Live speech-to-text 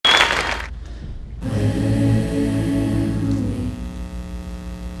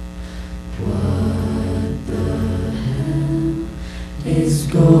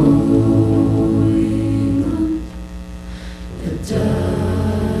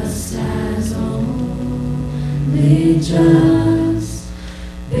just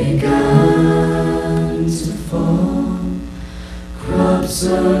begun to form. Crop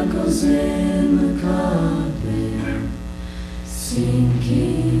circles in the carpet,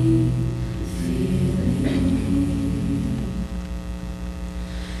 sinking feeling.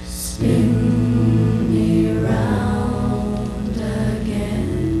 Spin me round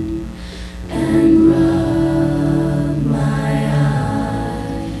again and rub my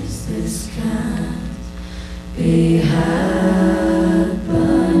eyes. This can't be happening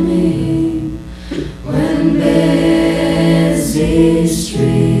when busy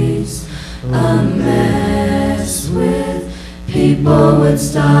streets, a mess with people would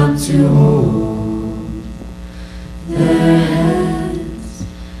stop to hold their heads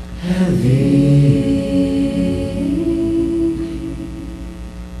heavy.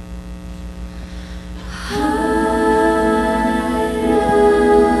 Hide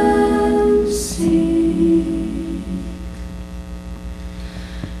and seek,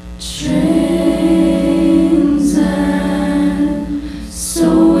 trains and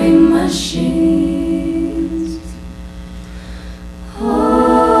sewing machines,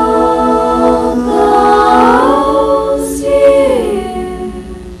 all those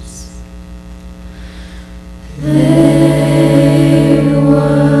years. They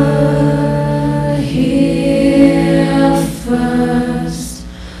were here first.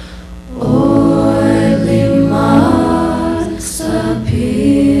 Oily marks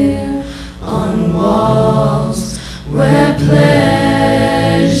appear on walls where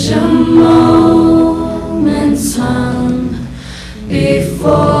pleasure moments hung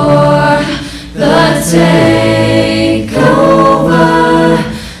before the takeover,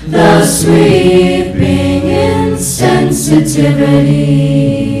 the sweeping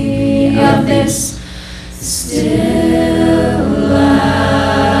insensitivity of this still life.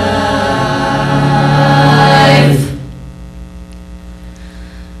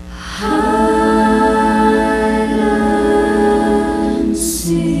 Hide and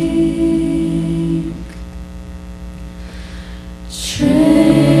seek,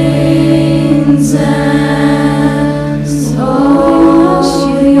 trains and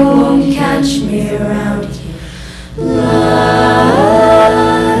oh, you won't catch me around here. Blood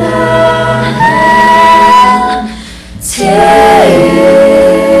and tears.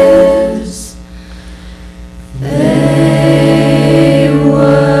 They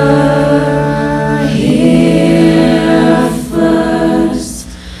were here first.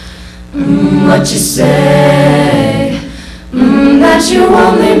 What you say? That you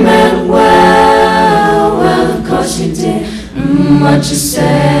only meant well. Well, of course you did. What you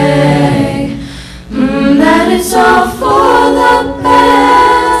say? That it's all for the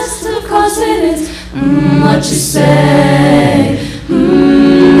best. Of course it is. What you say?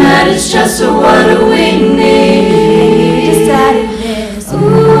 That it's just what we need. Just that it is.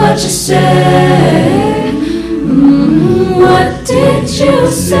 What you say? What did you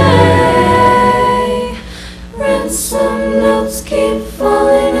say? Ransom notes keep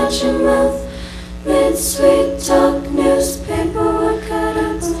falling out your mouth. Mid-sweet talk, newspaper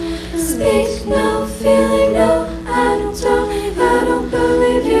cutouts. Speak no, feeling no. I don't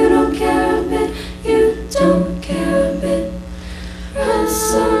believe you don't care a bit. You don't care a bit.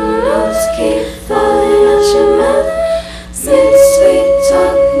 Ransom notes keep falling out your mouth. Mid-sweet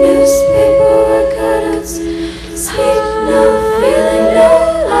talk, newspaper cutouts. Speak no, feeling no.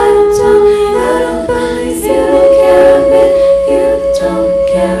 I don't believe you don't care a bit. You don't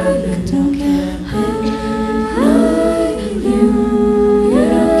care a bit. Don't care a bit. No, you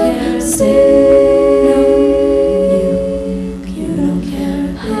don't care a bit. No, you don't care a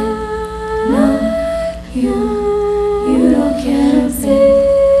bit. No, you.